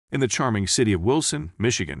In the charming city of Wilson,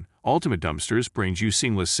 Michigan, Ultimate Dumpsters brings you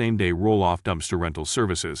seamless same-day roll-off dumpster rental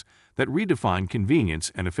services that redefine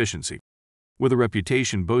convenience and efficiency. With a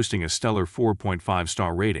reputation boasting a stellar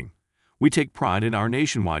 4.5-star rating, we take pride in our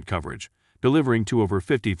nationwide coverage, delivering to over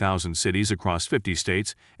 50,000 cities across 50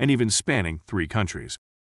 states and even spanning 3 countries.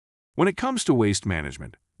 When it comes to waste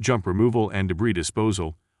management, junk removal, and debris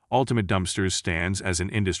disposal, Ultimate Dumpsters stands as an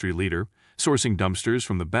industry leader, sourcing dumpsters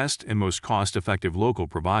from the best and most cost-effective local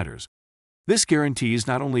providers. This guarantees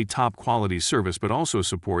not only top-quality service but also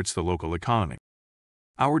supports the local economy.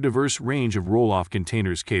 Our diverse range of roll-off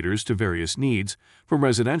containers caters to various needs, from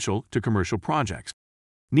residential to commercial projects.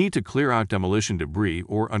 Need to clear out demolition debris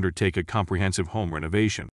or undertake a comprehensive home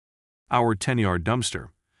renovation? Our 10-yard dumpster,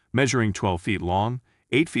 measuring 12 feet long,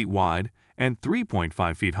 8 feet wide, and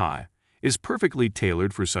 3.5 feet high, is perfectly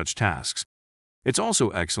tailored for such tasks. It's also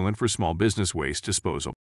excellent for small business waste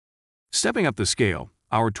disposal. Stepping up the scale,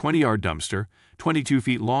 our 20-yard dumpster, 22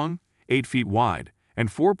 feet long, 8 feet wide, and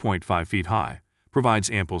 4.5 feet high,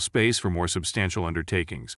 provides ample space for more substantial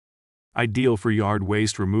undertakings. Ideal for yard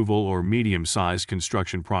waste removal or medium-sized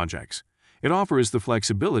construction projects, it offers the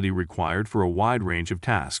flexibility required for a wide range of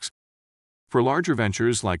tasks. For larger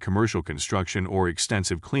ventures like commercial construction or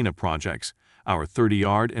extensive cleanup projects, our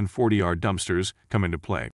 30-yard and 40-yard dumpsters come into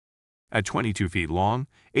play. At 22 feet long,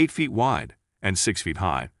 8 feet wide, and 6 feet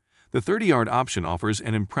high, the 30-yard option offers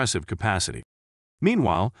an impressive capacity.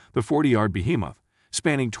 Meanwhile, the 40-yard behemoth,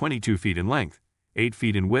 spanning 22 feet in length, 8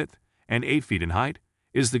 feet in width, and 8 feet in height,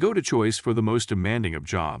 is the go-to choice for the most demanding of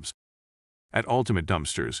jobs. At Ultimate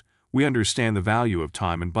Dumpsters, we understand the value of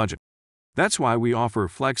time and budget. That's why we offer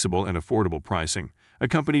flexible and affordable pricing,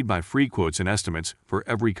 accompanied by free quotes and estimates for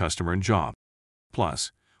every customer and job.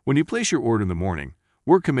 Plus, when you place your order in the morning,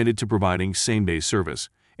 we're committed to providing same-day service,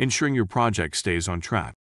 ensuring your project stays on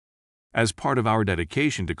track. As part of our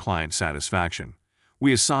dedication to client satisfaction,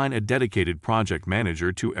 we assign a dedicated project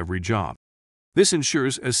manager to every job. This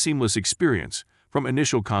ensures a seamless experience from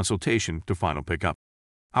initial consultation to final pickup.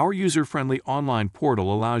 Our user-friendly online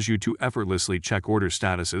portal allows you to effortlessly check order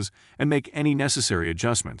statuses and make any necessary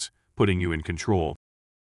adjustments, putting you in control.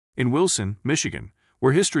 In Wilson, Michigan,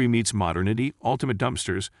 where history meets modernity, Ultimate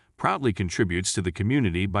Dumpsters proudly contributes to the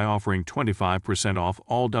community by offering 25% off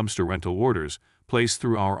all dumpster rental orders placed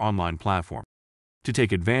through our online platform. To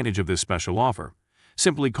take advantage of this special offer,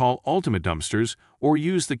 simply call Ultimate Dumpsters or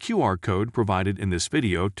use the QR code provided in this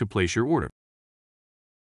video to place your order.